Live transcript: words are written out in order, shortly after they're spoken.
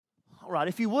All right,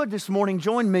 if you would this morning,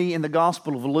 join me in the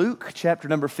Gospel of Luke, chapter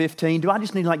number 15. Do I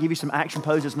just need to give you some action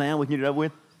poses now we can get it over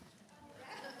with?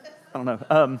 I don't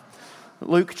know.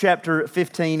 Luke chapter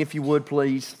 15, if you would,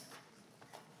 please.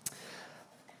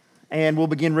 And we'll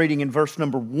begin reading in verse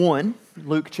number 1.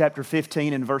 Luke chapter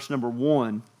 15 and verse number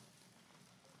 1.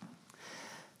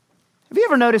 Have you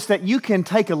ever noticed that you can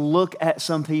take a look at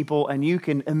some people and you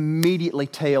can immediately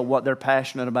tell what they're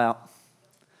passionate about?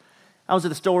 I was at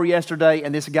the store yesterday,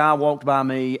 and this guy walked by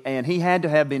me, and he had to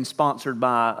have been sponsored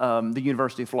by the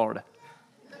University of Florida.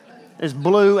 There's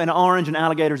blue and orange and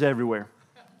alligators everywhere.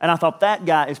 And I thought, that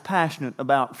guy is passionate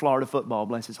about Florida football,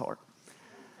 bless his heart.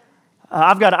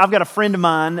 I've got a friend of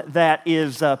mine that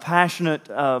is passionate,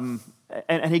 and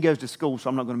he goes to school, so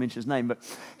I'm not going to mention his name, but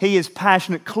he is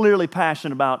passionate, clearly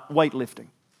passionate about weightlifting.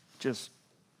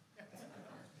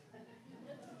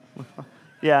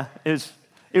 Yeah,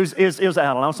 It was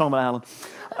Alan. I was talking about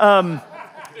Alan.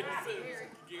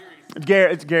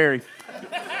 It's Gary.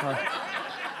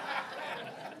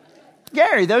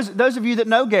 Gary, those of you that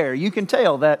know Gary, you can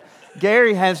tell that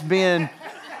Gary has been,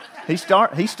 he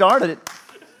started it.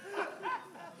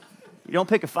 You don't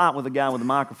pick a fight with a guy with a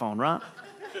microphone, right?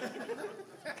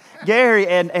 Gary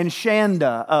and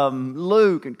Shanda,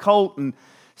 Luke and Colton,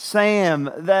 Sam,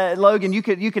 Logan, you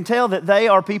can tell that they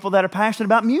are people that are passionate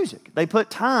about music. They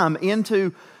put time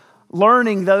into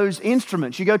learning those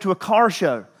instruments. You go to a car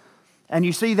show and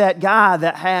you see that guy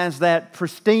that has that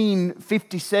pristine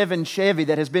 57 Chevy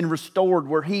that has been restored,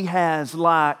 where he has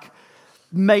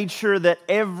made sure that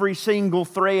every single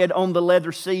thread on the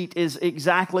leather seat is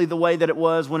exactly the way that it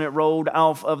was when it rolled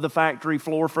off of the factory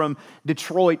floor from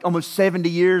Detroit almost 70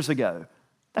 years ago.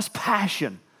 That's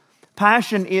passion.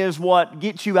 Passion is what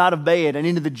gets you out of bed and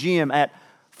into the gym at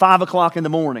 5 o'clock in the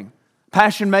morning.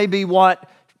 Passion may be what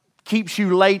keeps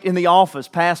you late in the office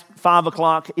past 5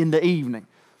 o'clock in the evening.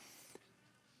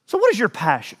 So what is your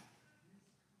passion?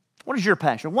 What is your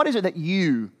passion? What is it that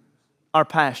you are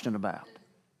passionate about?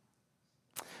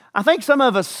 I think some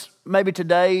of us, maybe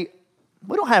today,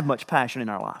 we don't have much passion in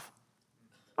our life.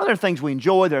 Well, there are things we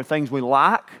enjoy, there are things we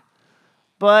like,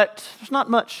 but there's not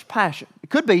much passion.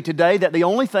 It could be today that the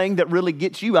only thing that really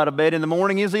gets you out of bed in the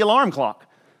morning is the alarm clock.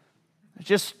 It's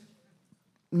just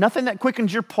nothing that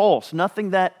quickens your pulse,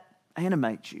 nothing that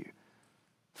animates you.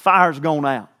 Fire's gone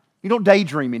out. You don't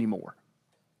daydream anymore.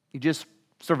 You just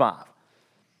survive.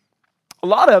 A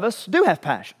lot of us do have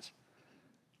passions.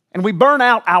 And we burn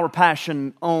out our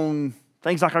passion on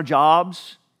things like our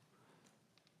jobs,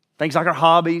 things like our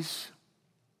hobbies,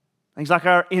 things like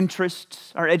our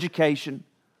interests, our education.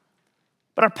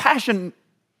 But our passion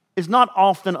is not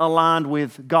often aligned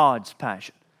with God's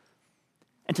passion.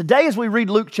 And today, as we read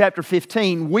Luke chapter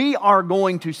 15, we are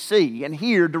going to see and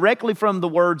hear directly from the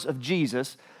words of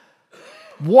Jesus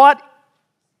what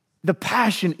the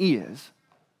passion is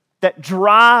that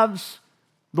drives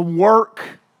the work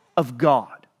of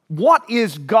God. What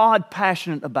is God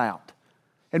passionate about?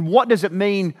 And what does it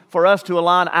mean for us to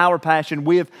align our passion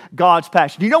with God's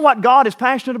passion? Do you know what God is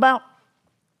passionate about?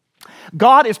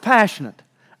 God is passionate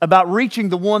about reaching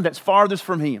the one that's farthest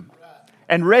from Him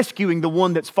and rescuing the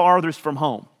one that's farthest from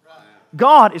home.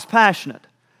 God is passionate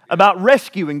about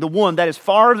rescuing the one that is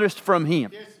farthest from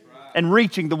Him and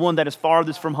reaching the one that is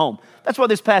farthest from home. That's what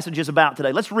this passage is about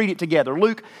today. Let's read it together.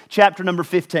 Luke chapter number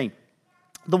 15.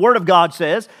 The Word of God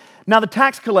says, "Now the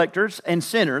tax collectors and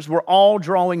sinners were all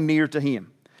drawing near to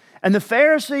Him. And the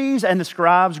Pharisees and the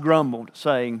scribes grumbled,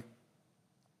 saying,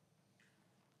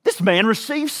 'This man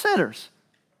receives sinners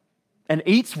and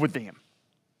eats with them.'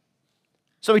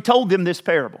 So He told them this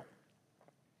parable.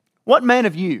 'What man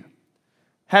of you,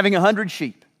 having 100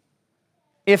 sheep,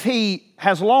 if he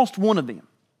has lost one of them,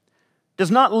 does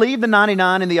not leave the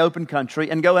 99 in the open country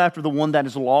and go after the one that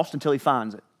is lost until he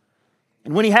finds it?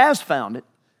 And when he has found it,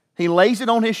 he lays it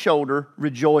on his shoulder,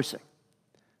 rejoicing.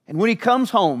 And when he comes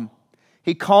home,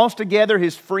 he calls together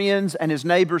his friends and his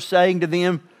neighbors, saying to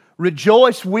them,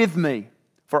 "Rejoice with me,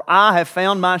 for I have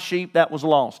found my sheep that was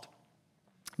lost."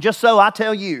 Just so I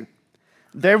tell you,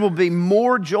 there will be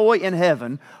more joy in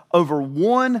heaven over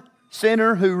one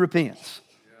sinner who repents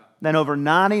than over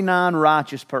 99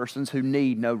 righteous persons who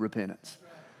need no repentance.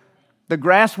 The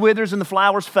grass withers and the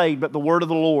flowers fade, but the word of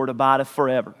the Lord abideth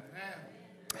forever."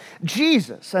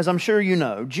 Jesus, as I'm sure you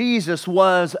know, Jesus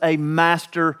was a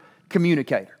master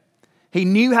communicator. He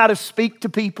knew how to speak to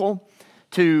people,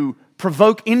 to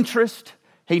provoke interest.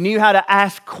 He knew how to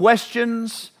ask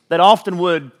questions that often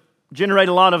would generate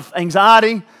a lot of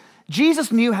anxiety.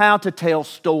 Jesus knew how to tell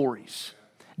stories.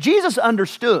 Jesus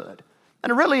understood,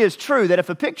 and it really is true, that if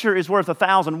a picture is worth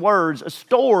 1,000 words, a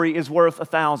story is worth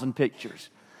 1,000 pictures.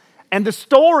 And the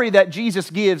story that Jesus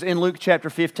gives in Luke chapter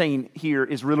 15 here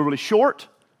is really, really short.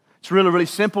 It's really, really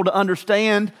simple to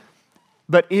understand,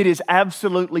 but it is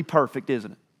absolutely perfect,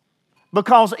 isn't it?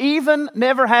 Because even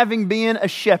never having been a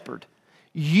shepherd,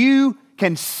 you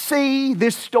can see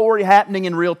this story happening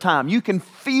in real time. You can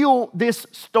feel this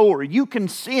story. You can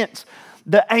sense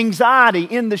the anxiety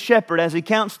in the shepherd as he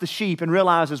counts the sheep and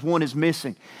realizes one is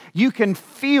missing. You can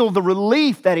feel the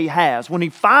relief that he has when he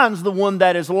finds the one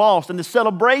that is lost, and the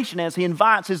celebration as he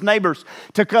invites his neighbors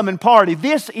to come and party.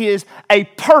 This is a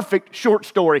perfect short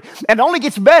story, and it only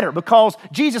gets better because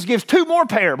Jesus gives 2 more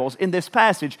parables in this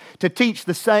passage to teach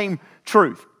the same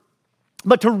truth.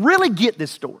 But to really get this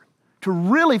story, to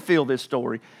really feel this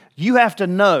story, you have to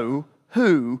know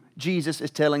who Jesus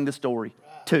is telling the story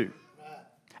to.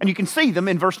 And you can see them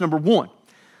in verse number 1.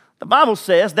 The Bible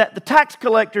says that the tax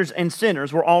collectors and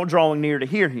sinners were all drawing near to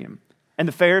hear him, and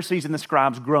the Pharisees and the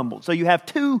scribes grumbled. So you have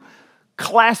 2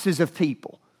 classes of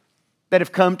people that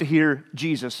have come to hear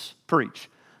Jesus preach.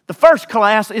 The first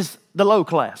class is the low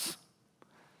class.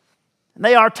 And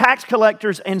they are tax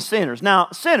collectors and sinners. Now,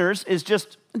 sinners is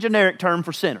just a generic term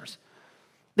for sinners.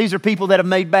 These are people that have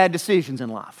made bad decisions in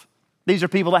life. These are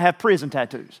people that have prison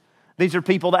tattoos. These are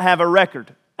people that have a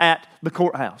record at the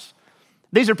courthouse.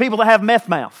 These are people that have meth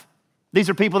mouth. These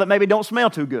are people that maybe don't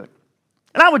smell too good.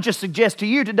 And I would just suggest to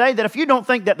you today that if you don't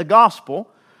think that the gospel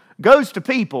goes to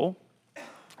people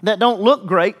that don't look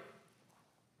great,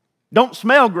 don't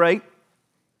smell great,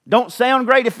 don't sound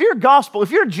great, if your gospel,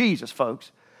 if your Jesus,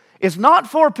 folks, is not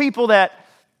for people that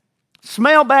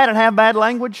smell bad and have bad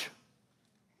language,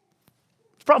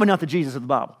 it's probably not the Jesus of the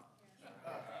Bible.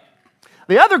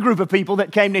 The other group of people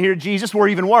that came to hear Jesus were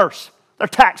even worse. They're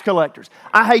tax collectors.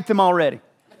 I hate them already.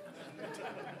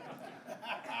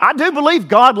 I do believe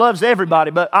God loves everybody,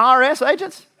 but IRS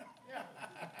agents,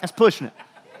 that's pushing it.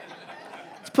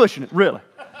 It's pushing it, really.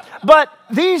 But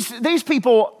these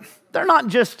people, they're not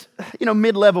just,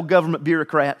 mid-level government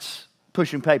bureaucrats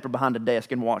pushing paper behind a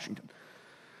desk in Washington.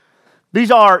 These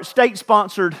are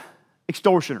state-sponsored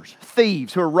extortioners,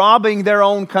 thieves who are robbing their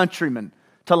own countrymen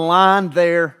to line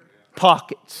their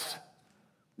pockets.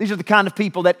 These are the kind of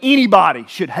people that anybody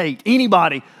should hate,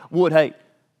 anybody would hate.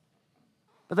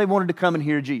 But they wanted to come and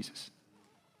hear Jesus.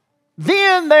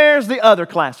 Then there's the other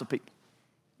class of people,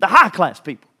 the high class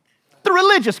people, the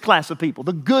religious class of people,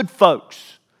 the good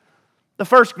folks. The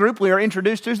first group we are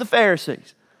introduced to is the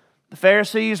Pharisees. The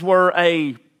Pharisees were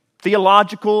a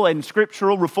theological and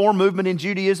scriptural reform movement in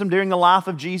Judaism during the life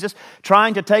of Jesus,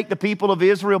 trying to take the people of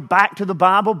Israel back to the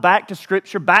Bible, back to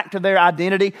Scripture, back to their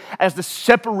identity as the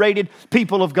separated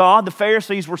people of God. The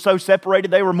Pharisees were so separated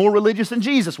they were more religious than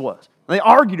Jesus was. They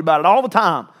argued about it all the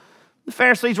time. The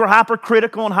Pharisees were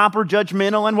hypercritical and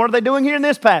hyper-judgmental, and what are they doing here in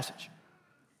this passage?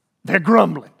 They're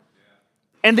grumbling.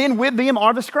 And then with them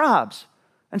are the scribes.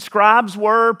 And scribes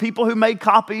were people who made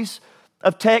copies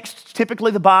of texts, typically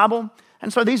the Bible.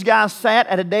 And so these guys sat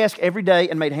at a desk every day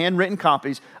and made handwritten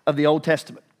copies of the Old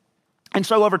Testament. And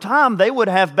so over time, they would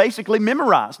have basically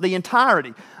memorized the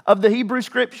entirety of the Hebrew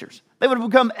Scriptures. They would have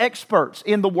become experts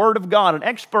in the Word of God and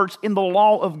experts in the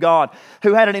law of God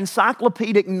who had an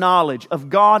encyclopedic knowledge of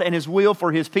God and His will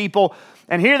for His people.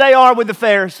 And here they are with the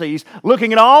Pharisees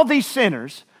looking at all these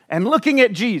sinners and looking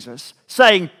at Jesus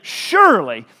saying,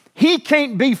 surely He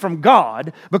can't be from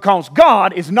God because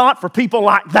God is not for people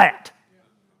like that.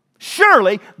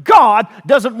 Surely God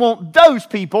doesn't want those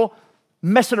people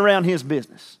messing around His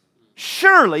business.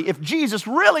 Surely if Jesus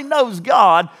really knows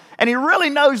God and He really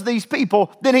knows these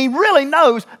people, then He really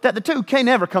knows that the two can't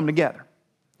ever come together.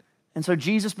 And so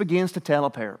Jesus begins to tell a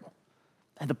parable.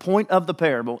 And the point of the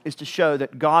parable is to show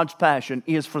that God's passion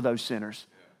is for those sinners.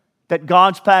 That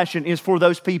God's passion is for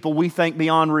those people we think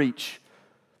beyond reach.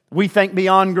 We think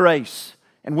beyond grace.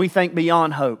 And we think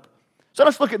beyond hope. So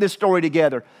let's look at this story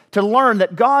together to learn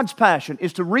that God's passion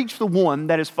is to reach the one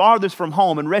that is farthest from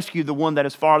home and rescue the one that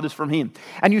is farthest from Him.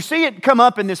 And you see it come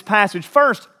up in this passage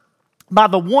first by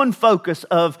the one focus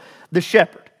of the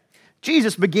shepherd.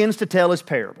 Jesus begins to tell His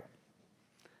parable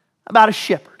about a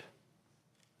shepherd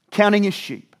counting his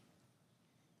sheep.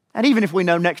 And even if we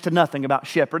know next to nothing about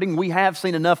shepherding, we have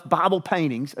seen enough Bible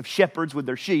paintings of shepherds with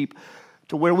their sheep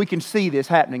to where we can see this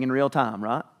happening in real time,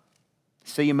 right?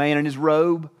 See a man in his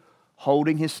robe,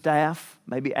 holding his staff,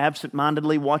 maybe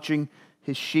absent-mindedly watching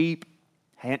his sheep,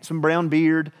 handsome brown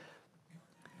beard.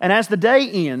 And as the day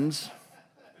ends,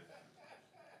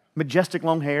 majestic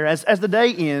long hair, as the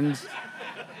day ends,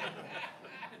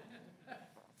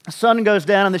 the sun goes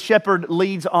down and the shepherd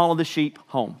leads all of the sheep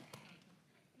home.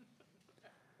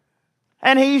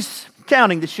 And he's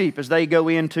counting the sheep as they go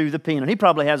into the pen. And he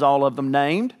probably has all of them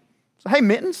named. So, hey,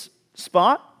 Mittens,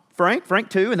 Spot, Frank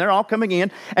 2, and they're all coming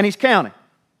in, and he's counting.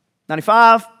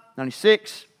 95,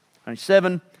 96,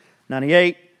 97,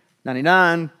 98,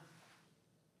 99.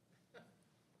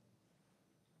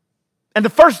 And the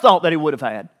first thought that he would have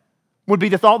had would be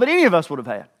the thought that any of us would have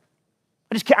had.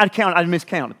 I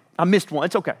miscounted. I missed one.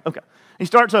 It's okay. He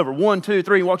starts over. 1, 2,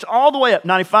 3. He walks all the way up.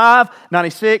 95,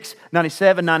 96,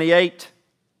 97, 98,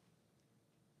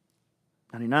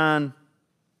 99.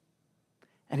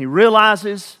 And he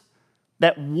realizes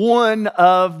that one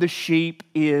of the sheep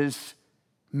is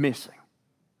missing.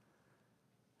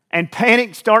 And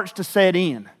panic starts to set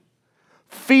in.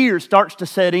 Fear starts to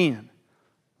set in.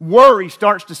 Worry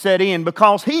starts to set in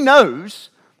because he knows,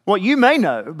 what you may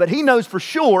know, but he knows for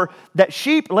sure that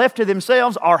sheep left to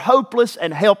themselves are hopeless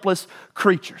and helpless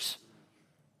creatures.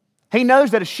 He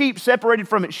knows that a sheep separated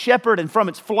from its shepherd and from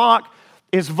its flock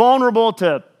is vulnerable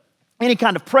to any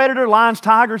kind of predator, lions,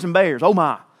 tigers, and bears. Oh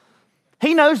my.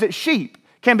 He knows that sheep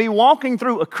can be walking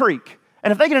through a creek,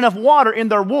 and if they get enough water in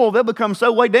their wool, they'll become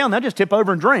so weighed down, they'll just tip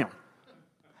over and drown.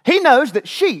 He knows that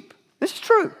sheep, this is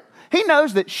true, he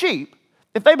knows that sheep,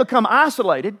 if they become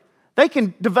isolated, they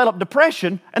can develop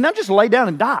depression, and they'll just lay down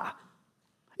and die.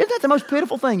 Isn't that the most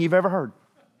pitiful thing you've ever heard?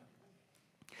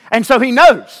 And so he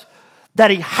knows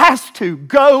that he has to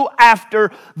go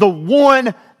after the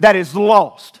one that is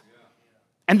lost.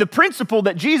 And the principle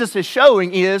that Jesus is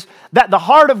showing is that the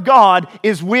heart of God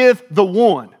is with the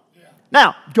one.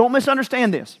 Now, don't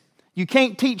misunderstand this. You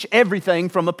can't teach everything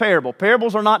from a parable.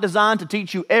 Parables are not designed to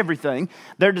teach you everything.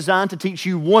 They're designed to teach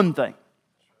you one thing.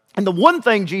 And the one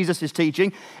thing Jesus is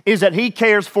teaching is that he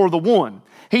cares for the one.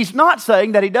 He's not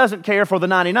saying that he doesn't care for the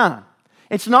 99.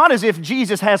 It's not as if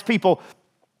Jesus has people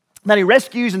that he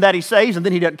rescues and that he saves and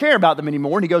then he doesn't care about them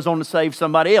anymore and he goes on to save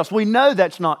somebody else. We know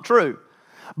that's not true.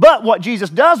 But what Jesus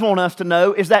does want us to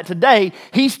know is that today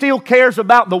he still cares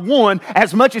about the one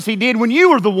as much as he did when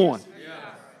you were the one.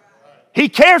 He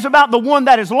cares about the one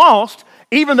that is lost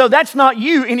even though that's not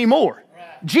you anymore.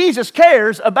 Jesus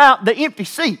cares about the empty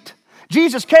seat.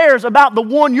 Jesus cares about the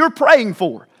one you're praying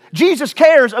for. Jesus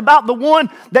cares about the one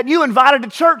that you invited to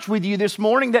church with you this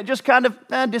morning that just kind of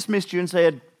dismissed you and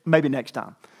said, maybe next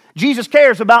time. Jesus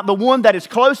cares about the one that is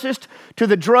closest to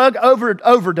the drug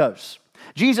overdose.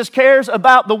 Jesus cares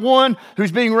about the one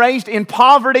who's being raised in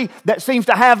poverty that seems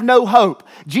to have no hope.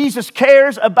 Jesus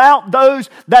cares about those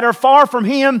that are far from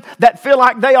him, that feel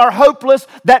like they are hopeless,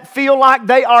 that feel like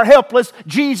they are helpless.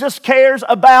 Jesus cares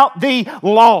about the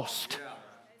lost.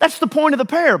 That's the point of the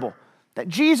parable, that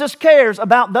Jesus cares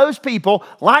about those people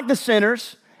like the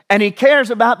sinners, and he cares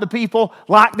about the people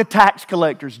like the tax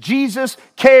collectors. Jesus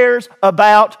cares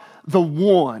about the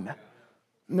one.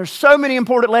 And there's so many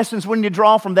important lessons we need to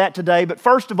draw from that today, but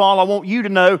first of all, I want you to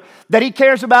know that he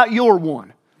cares about your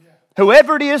one.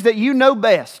 Whoever it is that you know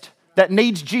best that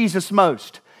needs Jesus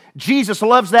most, Jesus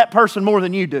loves that person more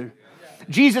than you do.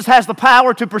 Jesus has the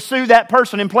power to pursue that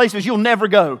person in places you'll never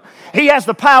go. He has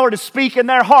the power to speak in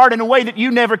their heart in a way that you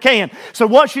never can. So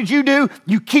what should you do?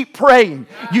 You keep praying.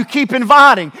 You keep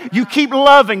inviting. You keep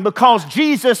loving because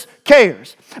Jesus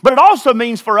cares. But it also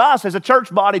means for us as a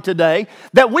church body today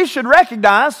that we should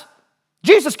recognize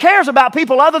Jesus cares about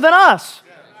people other than us.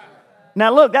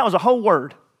 Now look, that was a whole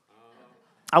word.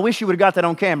 I wish you would have got that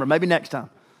on camera. Maybe next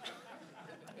time.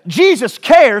 Jesus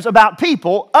cares about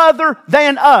people other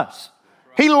than us.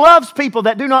 He loves people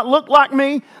that do not look like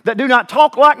me, that do not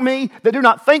talk like me, that do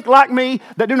not think like me,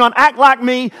 that do not act like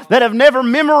me, that have never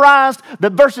memorized the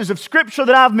verses of Scripture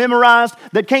that I've memorized,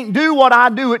 that can't do what I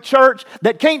do at church,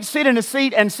 that can't sit in a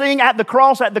seat and sing at the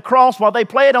cross while they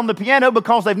play it on the piano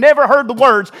because they've never heard the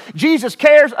words. Jesus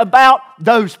cares about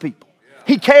those people.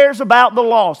 He cares about the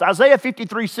lost. Isaiah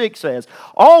 53:6 says,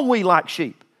 all we like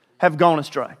sheep have gone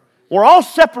astray. We're all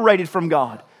separated from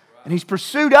God. And he's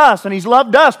pursued us and he's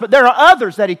loved us, but there are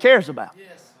others that he cares about,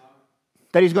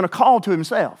 that he's going to call to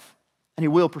himself and he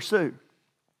will pursue.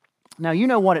 Now, you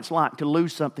know what it's like to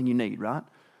lose something you need, right?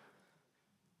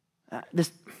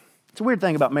 It's a weird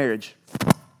thing about marriage,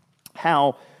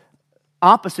 how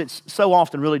opposites so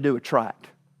often really do attract.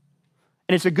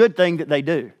 And it's a good thing that they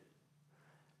do,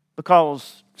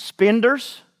 because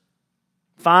spenders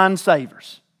find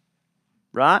savers,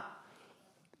 right?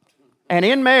 And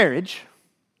in marriage,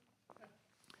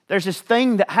 there's this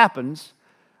thing that happens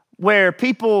where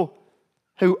people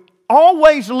who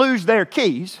always lose their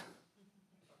keys,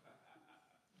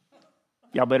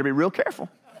 y'all better be real careful.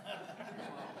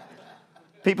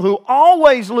 People who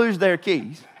always lose their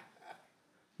keys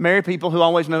marry people who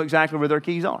always know exactly where their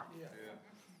keys are.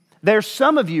 There's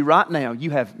some of you right now, you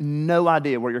have no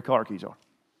idea where your car keys are.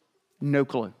 No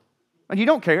clue. And you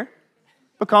don't care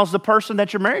because the person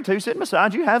that you're married to sitting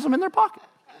beside you has them in their pocket.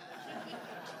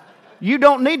 You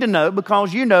don't need to know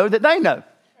because you know that they know.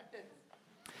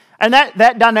 And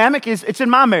that dynamic it's in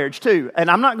my marriage too. And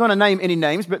I'm not going to name any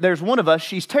names, but there's one of us,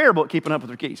 she's terrible at keeping up with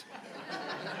her keys.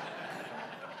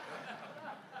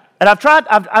 And I've tried,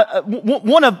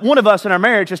 one of us in our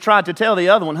marriage has tried to tell the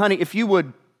other one, honey, if you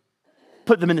would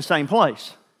put them in the same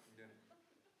place.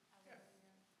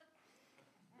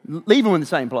 Leave them in the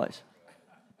same place.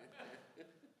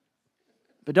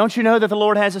 But don't you know that the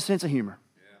Lord has a sense of humor?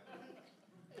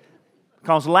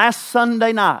 Because last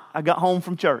Sunday night, I got home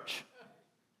from church.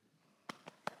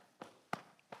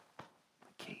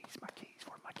 My keys,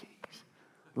 where are my keys?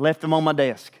 Left them on my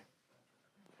desk.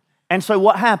 And so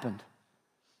what happened?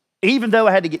 Even though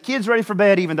I had to get kids ready for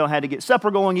bed, even though I had to get supper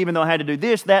going, even though I had to do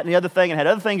this, that, and the other thing, and had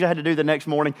other things I had to do the next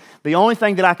morning, the only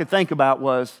thing that I could think about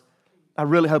was, I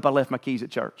really hope I left my keys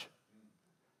at church.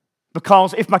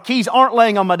 Because if my keys aren't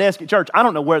laying on my desk at church, I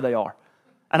don't know where they are.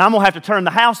 And I'm going to have to turn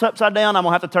the house upside down. I'm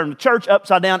going to have to turn the church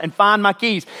upside down and find my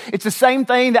keys. It's the same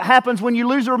thing that happens when you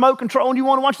lose a remote control and you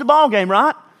want to watch the ball game,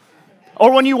 right?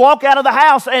 Or when you walk out of the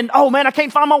house and, oh man, I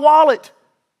can't find my wallet.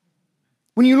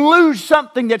 When you lose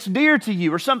something that's dear to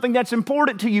you or something that's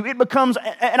important to you, it becomes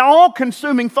an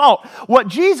all-consuming thought. What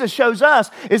Jesus shows us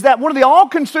is that one of the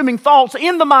all-consuming thoughts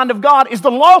in the mind of God is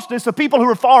the lostness of people who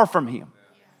are far from Him.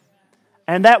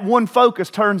 And that one focus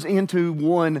turns into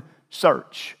one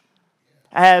search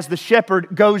as the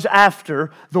shepherd goes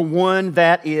after the one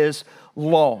that is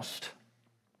lost.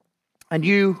 And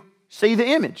you see the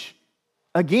image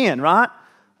again, right,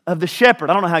 of the shepherd.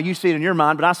 I don't know how you see it in your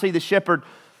mind, but I see the shepherd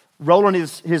rolling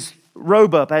his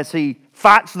robe up as he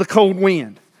fights the cold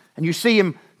wind. And you see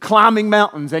him climbing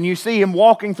mountains, and you see him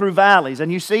walking through valleys,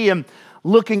 and you see him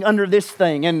looking under this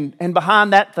thing and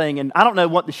behind that thing. And I don't know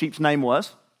what the sheep's name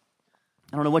was.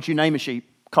 I don't know what you name a sheep,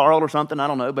 Carl or something, I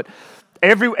don't know. But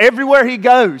everywhere he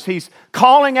goes, he's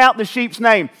calling out the sheep's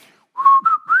name.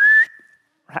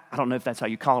 I don't know if that's how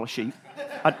you call a sheep.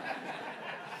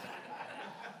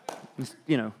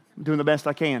 Doing the best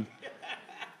I can.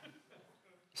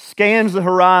 Scans the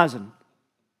horizon.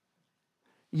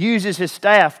 Uses his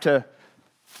staff to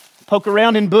poke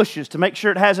around in bushes to make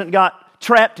sure it hasn't got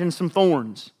trapped in some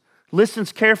thorns.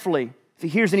 Listens carefully if he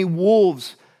hears any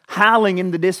wolves howling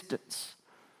in the distance.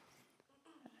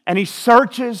 And he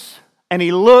searches and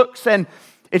he looks, and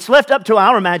it's left up to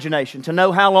our imagination to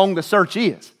know how long the search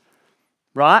is.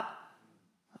 Right?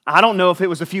 I don't know if it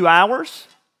was a few hours.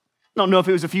 I don't know if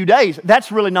it was a few days.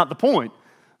 That's really not the point.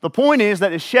 The point is that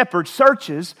the shepherd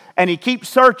searches, and he keeps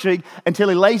searching until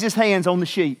he lays his hands on the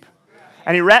sheep.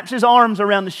 And he wraps his arms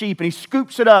around the sheep, and he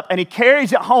scoops it up, and he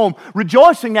carries it home,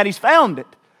 rejoicing that he's found it.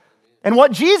 And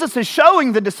what Jesus is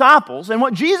showing the disciples, and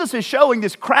what Jesus is showing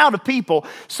this crowd of people,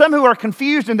 some who are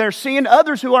confused in their sin,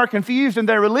 others who are confused in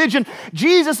their religion,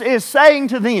 Jesus is saying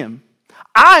to them,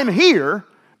 I'm here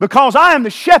because I am the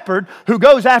shepherd who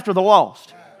goes after the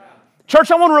lost. Church,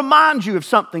 I want to remind you of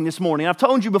something this morning. I've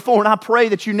told you before, and I pray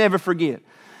that you never forget.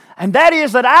 And that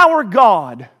is that our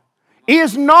God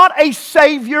is not a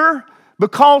Savior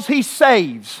because He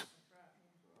saves.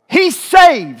 He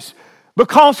saves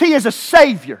because He is a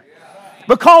Savior.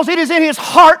 Because it is in His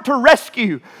heart to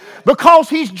rescue. Because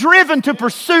He's driven to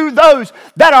pursue those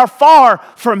that are far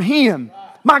from Him.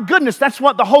 My goodness, that's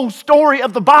what the whole story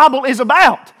of the Bible is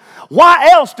about. Why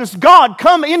else does God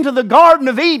come into the Garden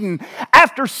of Eden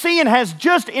after sin has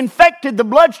just infected the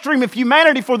bloodstream of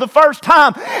humanity for the first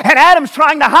time, and Adam's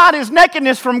trying to hide his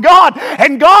nakedness from God,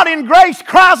 and God in grace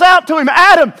cries out to him,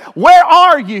 Adam, where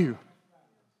are you?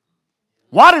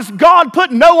 Why does God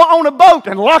put Noah on a boat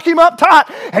and lock him up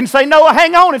tight and say, Noah,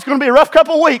 hang on, it's going to be a rough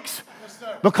couple of weeks?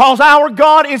 Because our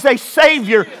God is a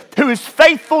Savior who is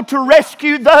faithful to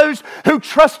rescue those who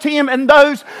trust Him and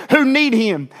those who need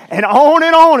Him. And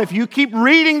on, if you keep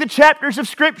reading the chapters of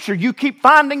Scripture, you keep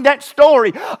finding that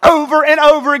story over and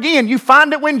over again. You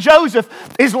find it when Joseph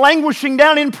is languishing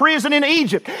down in prison in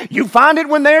Egypt. You find it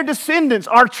when their descendants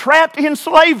are trapped in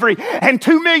slavery and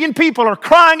 2 million people are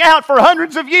crying out for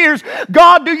hundreds of years,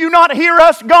 God, do you not hear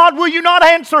us? God, will you not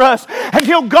answer us?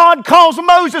 Until God calls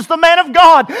Moses, the man of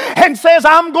God, and says,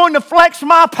 I'm going to flex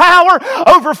my power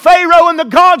over Pharaoh and the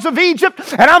gods of Egypt,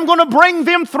 and I'm going to bring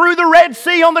them through the Red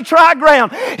Sea on the dry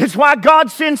ground. It's why God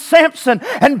sends Samson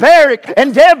and Barak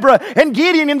and Deborah and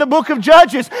Gideon in the book of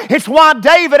Judges. It's why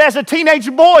David, as a teenage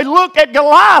boy, looked at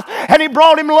Goliath and he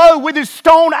brought him low with his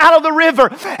stone out of the river.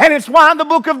 And it's why in the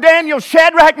book of Daniel,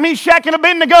 Shadrach, Meshach, and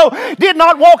Abednego did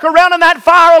not walk around in that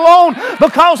fire alone,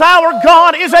 because our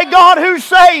God is a God who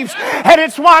saves. And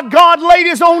it's why God laid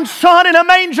His own Son in a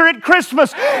manger at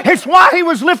Christmas. It's why He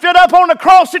was lifted up on the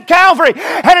cross cross at Calvary.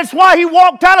 And it's why He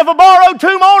walked out of a borrowed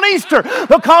tomb on Easter,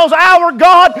 because our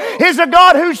God is a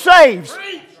God who saves.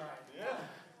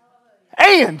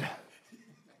 And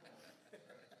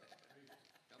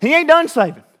He ain't done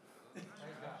saving.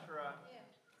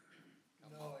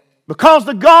 Because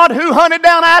the God who hunted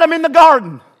down Adam in the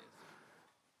garden,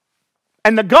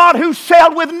 and the God who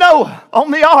sailed with Noah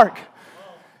on the ark,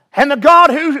 and the God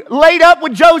who laid up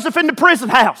with Joseph in the prison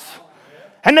house,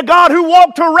 and the God who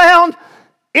walked around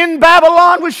in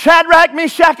Babylon with Shadrach,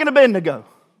 Meshach, and Abednego.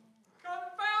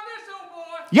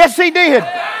 Yes, He did.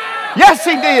 Yes,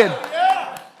 He did.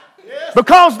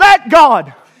 Because that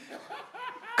God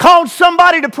called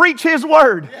somebody to preach His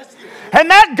word. And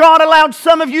that God allowed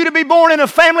some of you to be born in a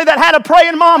family that had a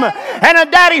praying mama and a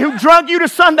daddy who drug you to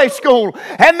Sunday school.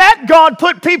 And that God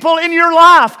put people in your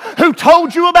life who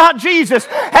told you about Jesus.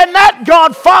 And that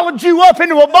God followed you up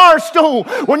into a bar stool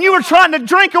when you were trying to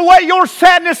drink away your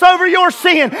sadness over your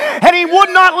sin. And He would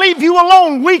not leave you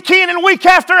alone week in and week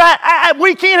after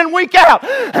week in and week out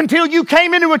until you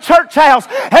came into a church house.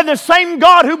 And the same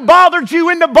God who bothered you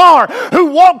in the bar, who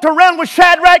walked around with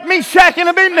Shadrach, Meshach, and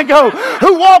Abednego,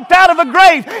 who walked out of a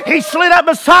grave, He slid up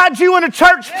beside you in a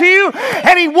church pew,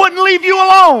 and He wouldn't leave you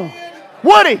alone.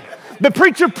 Would He? The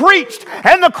preacher preached,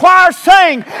 and the choir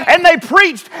sang, and they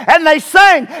preached, and they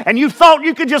sang, and you thought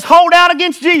you could just hold out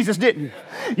against Jesus, didn't you?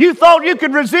 You thought you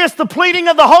could resist the pleading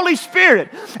of the Holy Spirit,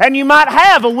 and you might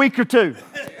have a week or two,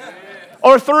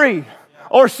 or 3,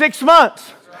 or 6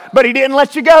 months, but He didn't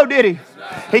let you go, did He?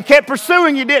 He kept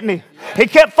pursuing you, didn't He? He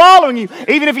kept following you.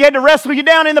 Even if He had to wrestle you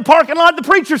down in the parking lot of the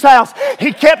preacher's house,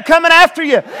 He kept coming after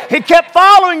you. He kept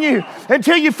following you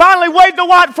until you finally waved the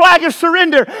white flag of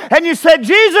surrender and you said,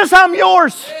 Jesus, I'm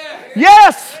yours.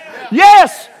 Yes,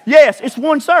 yes, yes. It's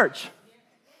one search.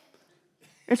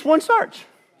 It's one search.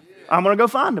 I'm going to go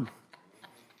find Him.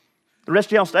 The rest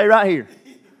of y'all stay right here.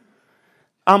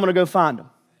 I'm going to go find Him.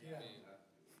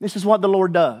 This is what the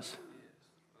Lord does.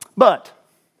 But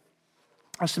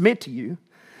I submit to you,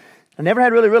 I never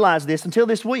had really realized this until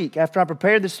this week after I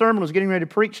prepared this sermon, was getting ready to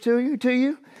preach to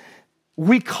you.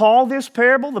 We call this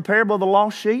parable the parable of the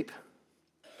lost sheep.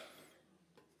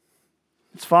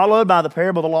 It's followed by the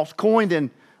parable of the lost coin,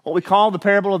 then what we call the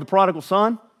parable of the prodigal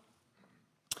son.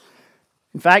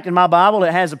 In fact, in my Bible,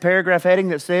 it has a paragraph heading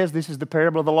that says this is the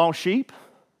parable of the lost sheep.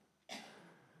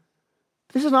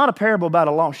 This is not a parable about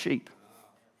a lost sheep.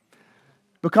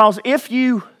 Because if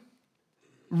you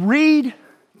read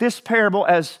this parable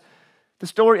as the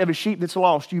story of a sheep that's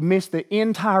lost, you miss the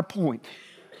entire point.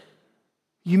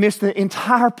 You miss the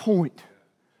entire point.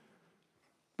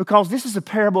 Because this is a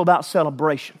parable about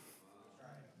celebration.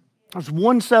 There's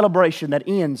one celebration that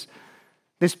ends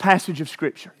this passage of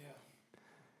Scripture.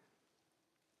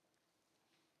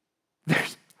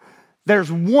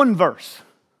 There's one verse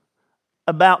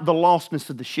about the lostness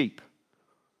of the sheep.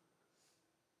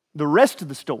 The rest of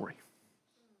the story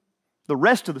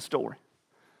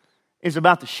is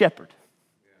about the shepherd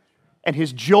and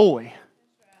his joy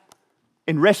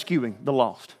in rescuing the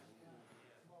lost.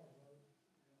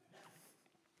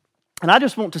 And I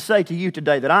just want to say to you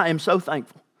today that I am so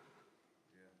thankful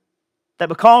that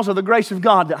because of the grace of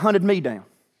God that hunted me down,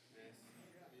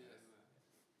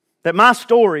 that my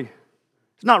story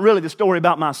is not really the story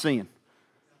about my sin.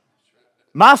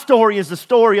 My story is the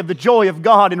story of the joy of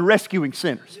God in rescuing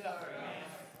sinners.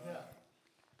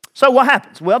 So what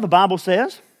happens? Well, the Bible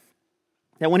says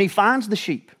that when He finds the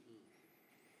sheep,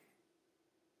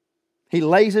 He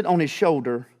lays it on His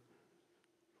shoulder,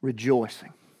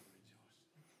 rejoicing.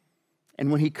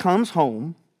 And when He comes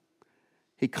home,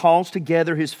 He calls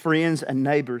together His friends and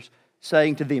neighbors,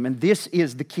 saying to them, and this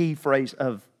is the key phrase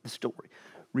of the story,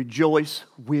 rejoice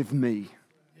with me.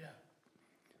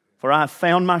 For I have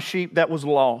found my sheep that was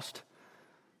lost.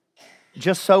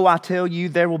 Just so I tell you,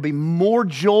 there will be more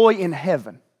joy in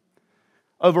heaven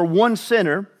over one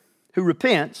sinner who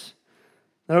repents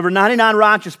than over 99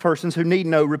 righteous persons who need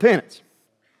no repentance.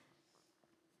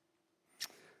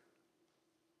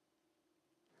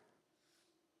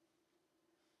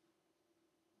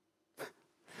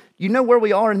 You know where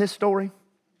we are in this story?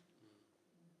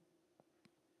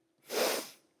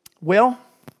 Well,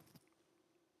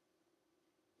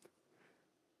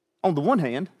 on the one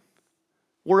hand,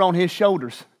 we're on His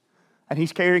shoulders and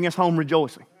He's carrying us home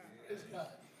rejoicing.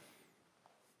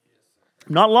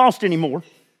 I'm not lost anymore.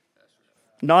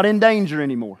 Not in danger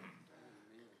anymore.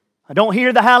 I don't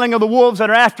hear the howling of the wolves that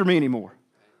are after me anymore.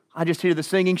 I just hear the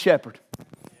singing shepherd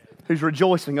who's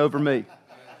rejoicing over me.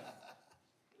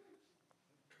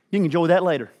 You can enjoy that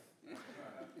later.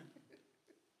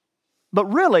 But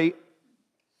really,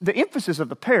 the emphasis of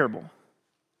the parable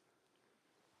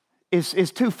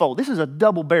is twofold. This is a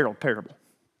double-barreled parable.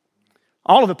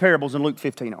 All of the parables in Luke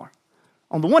 15 are.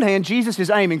 On the one hand, Jesus is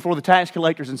aiming for the tax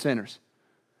collectors and sinners.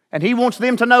 And he wants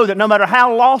them to know that no matter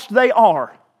how lost they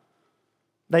are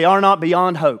not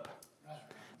beyond hope.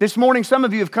 This morning, some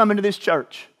of you have come into this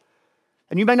church,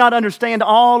 and you may not understand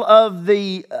all of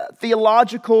the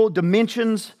theological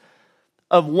dimensions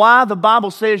of why the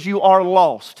Bible says you are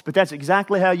lost, but that's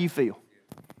exactly how you feel.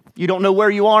 You don't know where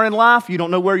you are in life. You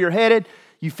don't know where you're headed.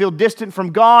 You feel distant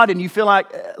from God, and you feel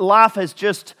like life has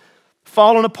just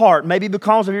fallen apart, maybe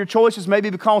because of your choices, maybe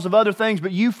because of other things,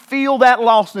 but you feel that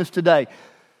lostness today.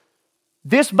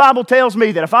 This Bible tells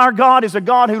me that if our God is a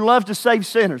God who loves to save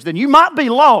sinners, then you might be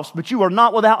lost, but you are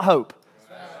not without hope.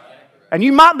 And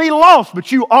you might be lost,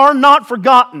 but you are not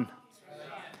forgotten.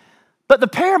 But the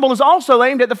parable is also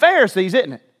aimed at the Pharisees,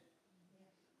 isn't it?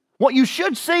 What you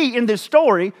should see in this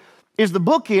story is the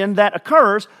bookend that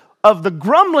occurs of the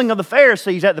grumbling of the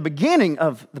Pharisees at the beginning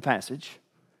of the passage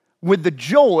with the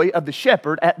joy of the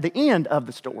shepherd at the end of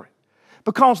the story.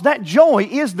 Because that joy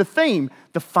is the theme,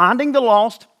 the finding the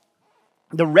lost,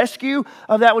 the rescue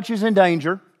of that which is in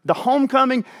danger, the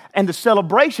homecoming, and the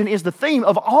celebration is the theme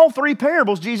of all three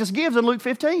parables Jesus gives in Luke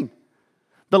 15.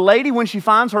 The lady, when she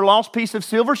finds her lost piece of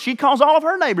silver, she calls all of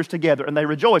her neighbors together and they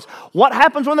rejoice. What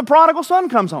happens when the prodigal son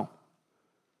comes home?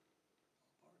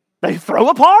 They throw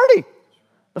a party.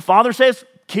 The father says,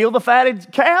 kill the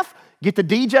fatted calf, get the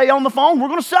DJ on the phone. We're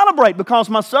going to celebrate because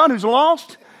my son who's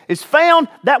lost is found.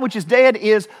 That which is dead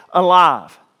is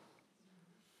alive.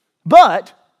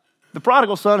 But the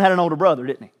prodigal son had an older brother,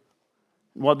 didn't he?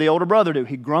 What did the older brother do?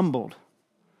 He grumbled.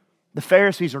 The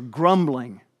Pharisees are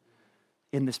grumbling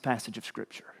in this passage of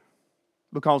Scripture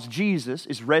because Jesus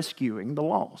is rescuing the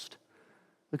lost,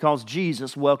 because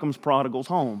Jesus welcomes prodigals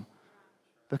home,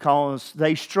 because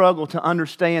they struggle to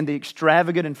understand the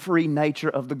extravagant and free nature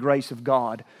of the grace of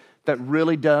God that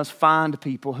really does find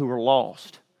people who are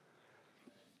lost.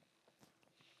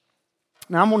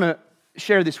 Now, I'm going to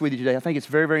share this with you today. I think it's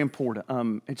very, very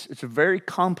important. It's a very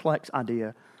complex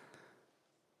idea,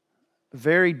 a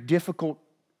very difficult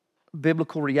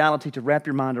biblical reality to wrap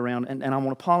your mind around. And I want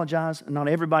to apologize. Not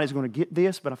everybody's going to get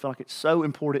this, but I feel like it's so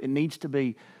important. It needs to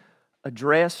be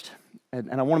addressed. And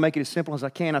I want to make it as simple as I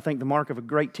can. I think the mark of a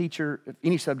great teacher of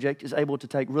any subject is able to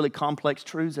take really complex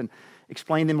truths and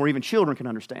explain them where even children can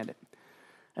understand it.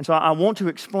 And so I want to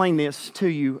explain this to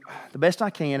you the best I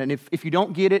can. And if you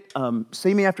don't get it,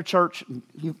 see me after church.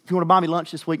 If you want to buy me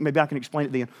lunch this week, maybe I can explain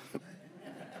it then.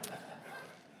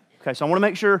 Okay, so I want to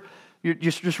make sure you're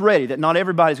just ready, that not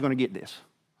everybody's going to get this.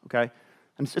 Okay?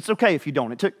 And it's okay if you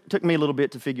don't. It took me a little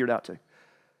bit to figure it out too.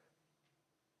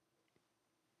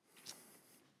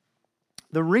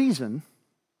 The reason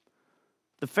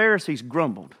the Pharisees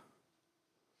grumbled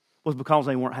was because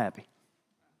they weren't happy.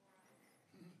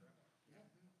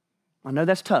 I know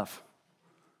that's tough.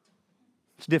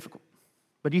 It's difficult.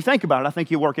 But you think about it, I think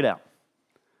you'll work it out.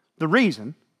 The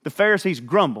reason the Pharisees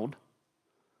grumbled is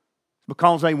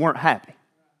because they weren't happy.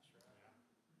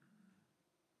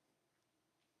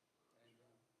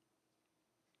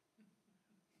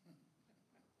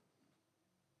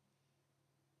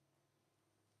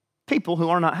 People who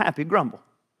are not happy grumble.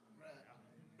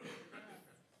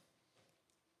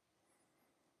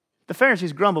 The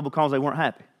Pharisees grumbled because they weren't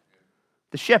happy.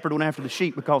 The shepherd went after the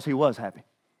sheep because he was happy.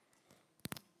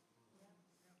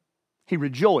 He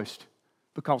rejoiced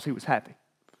because he was happy.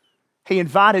 He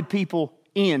invited people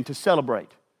in to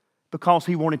celebrate because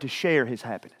he wanted to share his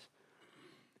happiness.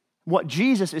 What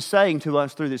Jesus is saying to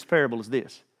us through this parable is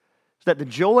this: is that the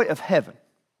joy of heaven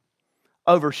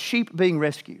over sheep being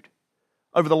rescued,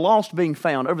 over the lost being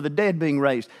found, over the dead being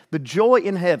raised, the joy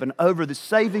in heaven over the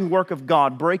saving work of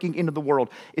God breaking into the world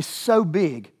is so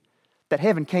big that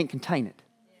heaven can't contain it.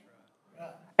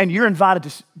 And you're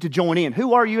invited to join in.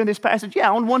 Who are you in this passage?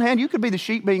 Yeah, on one hand, you could be the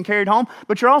sheep being carried home,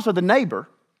 but you're also the neighbor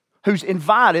who's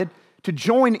invited to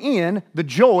join in the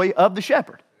joy of the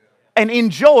shepherd and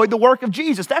enjoy the work of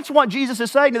Jesus. That's what Jesus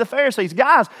is saying to the Pharisees.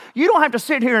 Guys, you don't have to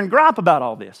sit here and gripe about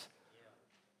all this.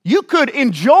 You could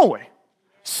enjoy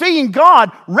seeing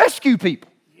God rescue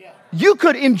people. You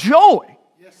could enjoy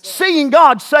seeing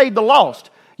God save the lost.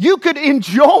 You could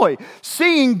enjoy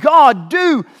seeing God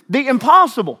do the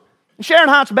impossible. Sharon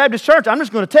Heights Baptist Church, I'm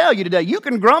just going to tell you today, you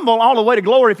can grumble all the way to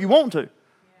glory if you want to.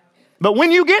 But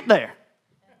when you get there,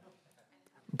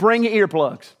 bring your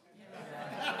earplugs.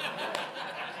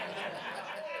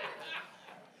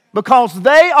 Because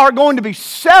they are going to be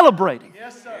celebrating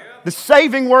the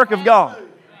saving work of God.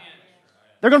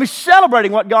 They're going to be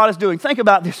celebrating what God is doing. Think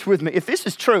about this with me. If this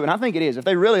is true, and I think it is, if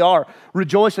they really are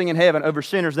rejoicing in heaven over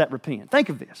sinners that repent, think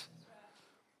of this.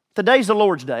 Today's the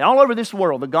Lord's Day. All over this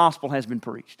world, the gospel has been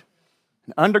preached.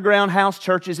 Underground house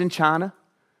churches in China,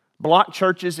 block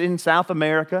churches in South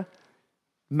America,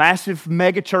 massive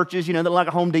mega churches, that like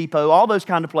a Home Depot, all those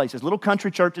kind of places. Little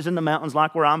country churches in the mountains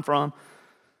like where I'm from.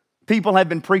 People have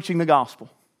been preaching the gospel.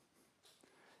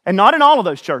 And not in all of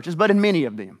those churches, but in many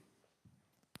of them.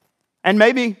 And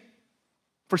maybe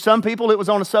for some people it was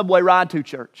on a subway ride to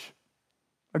church.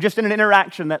 Or just in an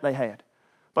interaction that they had.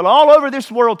 But all over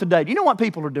this world today, do you know what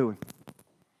people are doing?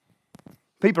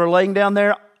 People are laying down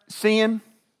their sin,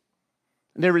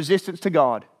 their resistance to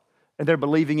God, and they're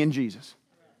believing in Jesus.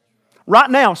 Right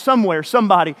now, somewhere,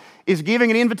 somebody is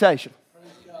giving an invitation.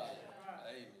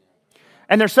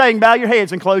 And they're saying, bow your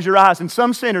heads and close your eyes. And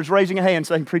some sinner's raising a hand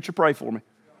saying, preacher, pray for me.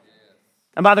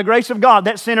 And by the grace of God,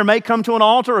 that sinner may come to an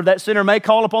altar, or that sinner may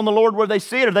call upon the Lord where they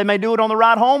sit, or they may do it on the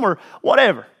ride home, or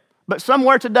whatever. But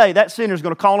somewhere today, that sinner is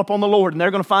going to call upon the Lord, and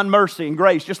they're going to find mercy and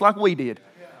grace just like we did.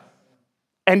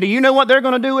 And do you know what they're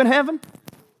going to do in heaven?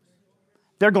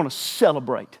 They're going to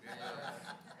celebrate.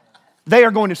 They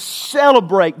are going to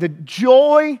celebrate the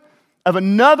joy of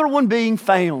another one being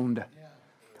found.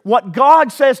 What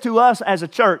God says to us as a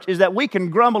church is that we can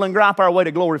grumble and gripe our way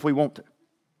to glory if we want to.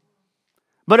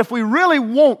 But if we really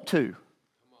want to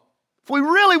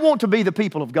be the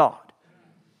people of God,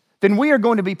 then we are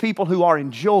going to be people who are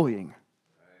enjoying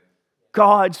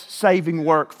God's saving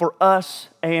work for us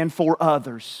and for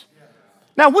others.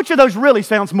 Now, which of those really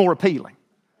sounds more appealing?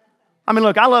 I mean,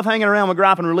 look, I love hanging around with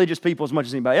griping religious people as much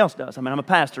as anybody else does. I mean, I'm a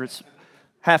pastor. It's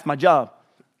half my job.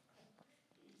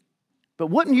 But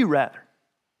wouldn't you rather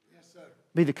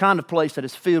be the kind of place that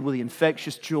is filled with the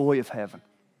infectious joy of heaven?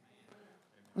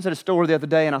 I was at a store the other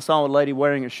day and I saw a lady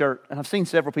wearing a shirt, and I've seen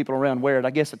several people around wear it.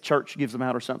 I guess a church gives them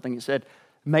out or something. It said,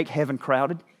 make heaven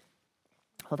crowded.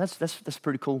 Well, that's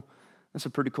pretty cool. That's a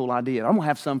pretty cool idea. I'm going to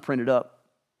have some printed up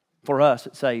for us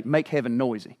that say, make heaven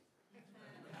noisy.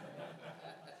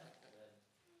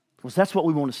 Because that's what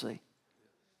we want to see.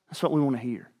 That's what we want to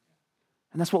hear.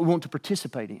 And that's what we want to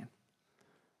participate in.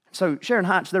 So, Sharon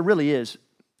Heights, there really is,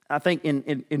 I think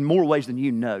in more ways than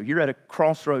you know, you're at a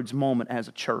crossroads moment as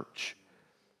a church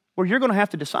where you're going to have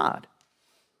to decide.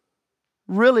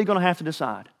 Really going to have to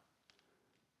decide.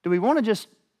 Do we want to just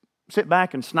sit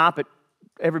back and snipe at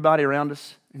everybody around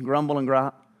us and grumble and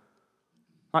gripe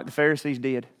like the Pharisees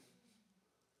did?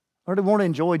 Or do we want to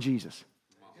enjoy Jesus?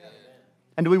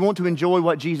 And do we want to enjoy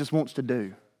what Jesus wants to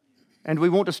do? And do we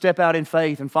want to step out in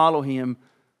faith and follow Him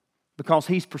because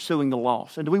He's pursuing the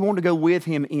lost? And do we want to go with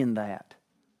Him in that?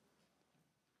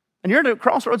 And you're at a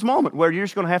crossroads moment where you're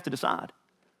just going to have to decide.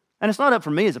 And it's not up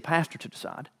for me as a pastor to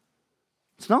decide.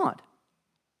 It's not.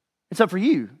 It's up for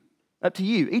you. Up to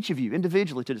you, each of you,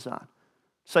 individually to decide.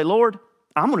 Say, Lord,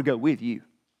 I'm going to go with you.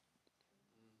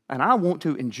 And I want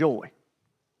to enjoy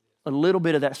a little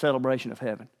bit of that celebration of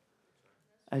heaven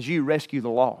as you rescue the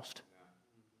lost.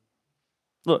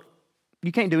 Look,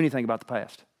 you can't do anything about the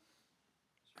past.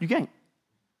 You can't.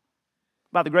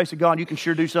 By the grace of God, you can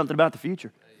sure do something about the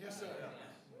future.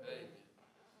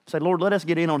 Say, Lord, let us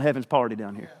get in on heaven's party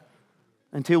down here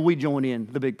until we join in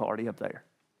the big party up there.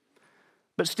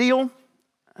 But still,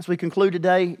 as we conclude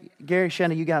today, Gary,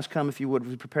 Shanna, you guys come if you would,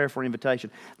 we prepare for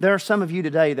invitation. There are some of you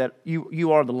today that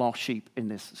you are the lost sheep in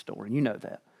this story, and you know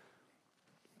that.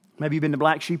 Maybe you've been the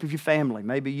black sheep of your family.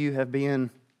 Maybe you have been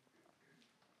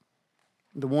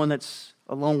the one that's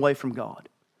a long way from God.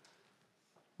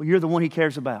 Well, you're the one He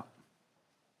cares about.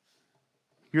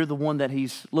 You're the one that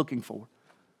He's looking for.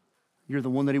 You're the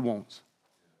one that He wants.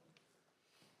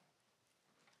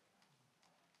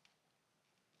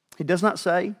 He does not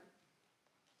say,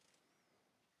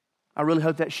 I really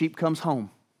hope that sheep comes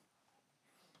home.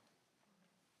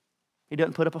 He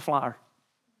doesn't put up a flyer.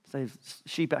 Says,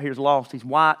 sheep out here is lost. He's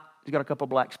white. He's got a couple of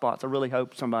black spots. I really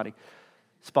hope somebody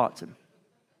spots him.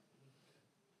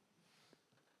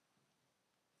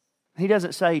 He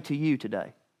doesn't say to you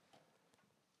today,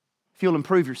 if you'll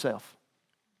improve yourself,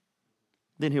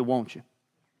 then He'll want you.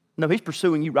 No, He's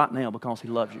pursuing you right now because He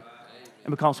loves you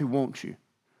and because He wants you.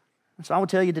 And so I would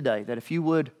tell you today that if you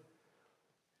would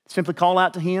simply call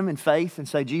out to Him in faith and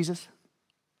say, Jesus,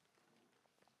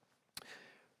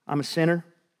 I'm a sinner.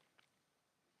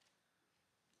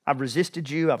 I've resisted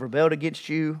you. I've rebelled against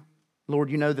you.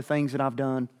 Lord, you know the things that I've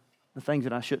done, the things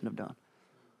that I shouldn't have done.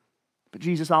 But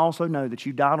Jesus, I also know that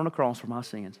you died on the cross for my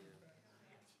sins.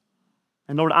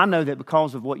 And Lord, I know that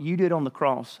because of what you did on the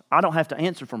cross, I don't have to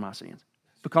answer for my sins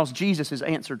because Jesus has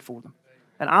answered for them.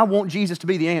 And I want Jesus to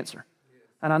be the answer.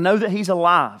 And I know that He's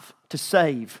alive to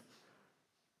save.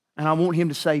 And I want Him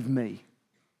to save me.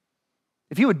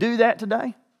 If you would do that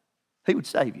today, He would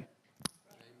save you.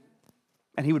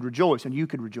 And He would rejoice and you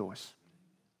could rejoice.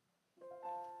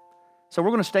 So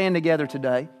we're going to stand together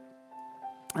today.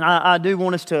 And I do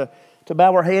want us to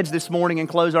bow our heads this morning and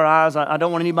close our eyes. I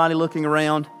don't want anybody looking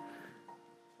around.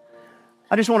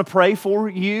 I just want to pray for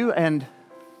you, and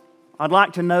I'd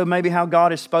like to know maybe how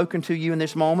God has spoken to you in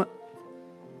this moment.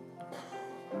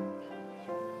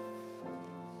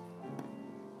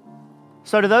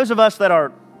 So to those of us that are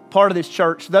part of this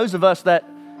church, those of us that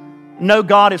know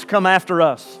God has come after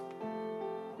us,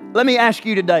 let me ask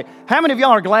you today, how many of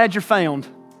y'all are glad you're found?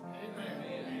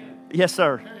 Amen. Yes,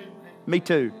 sir. Amen. Me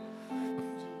too.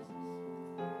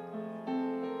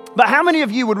 But how many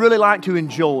of you would really like to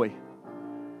enjoy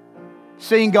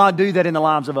seeing God do that in the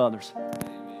lives of others?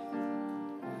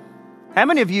 How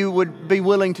many of you would be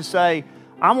willing to say,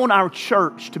 I want our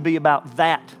church to be about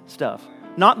that stuff,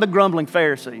 not the grumbling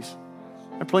Pharisees?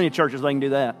 There are plenty of churches that can do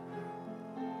that.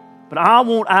 But I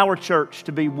want our church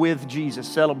to be with Jesus,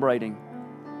 celebrating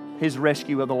His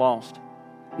rescue of the lost.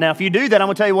 Now, if you do that, I'm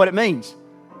going to tell you what it means.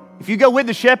 If you go with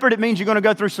the shepherd, it means you're going to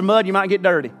go through some mud, you might get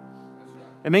dirty.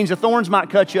 It means the thorns might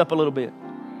cut you up a little bit.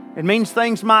 It means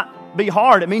things might be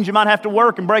hard. It means you might have to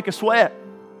work and break a sweat.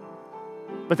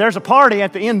 But there's a party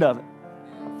at the end of it.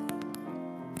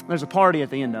 There's a party at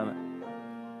the end of it.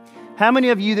 How many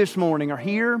of you this morning are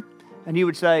here and you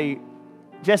would say,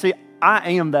 Jesse,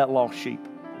 I am that lost sheep.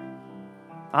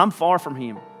 I'm far from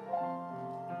Him.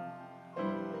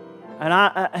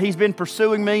 And He's been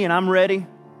pursuing me, and I'm ready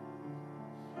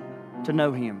to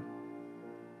know Him.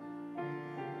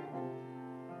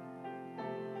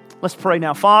 Let's pray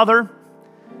now. Father,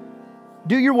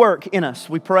 do your work in us,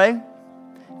 we pray.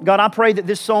 God, I pray that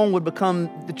this song would become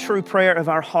the true prayer of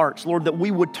our hearts. Lord, that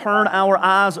we would turn our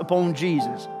eyes upon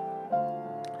Jesus.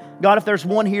 God, if there's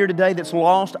one here today that's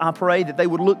lost, I pray that they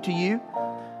would look to You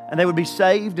and they would be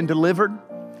saved and delivered.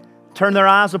 Turn their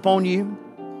eyes upon You.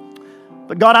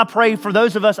 But God, I pray for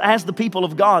those of us as the people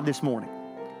of God this morning.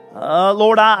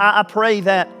 Lord, I pray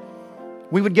that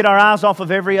we would get our eyes off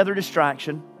of every other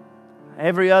distraction,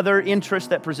 every other interest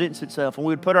that presents itself, and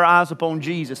we would put our eyes upon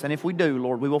Jesus. And if we do,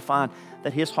 Lord, we will find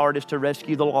that His heart is to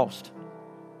rescue the lost,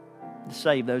 to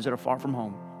save those that are far from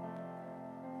home.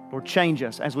 Lord, change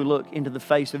us as we look into the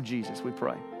face of Jesus, we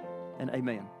pray. And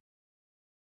amen.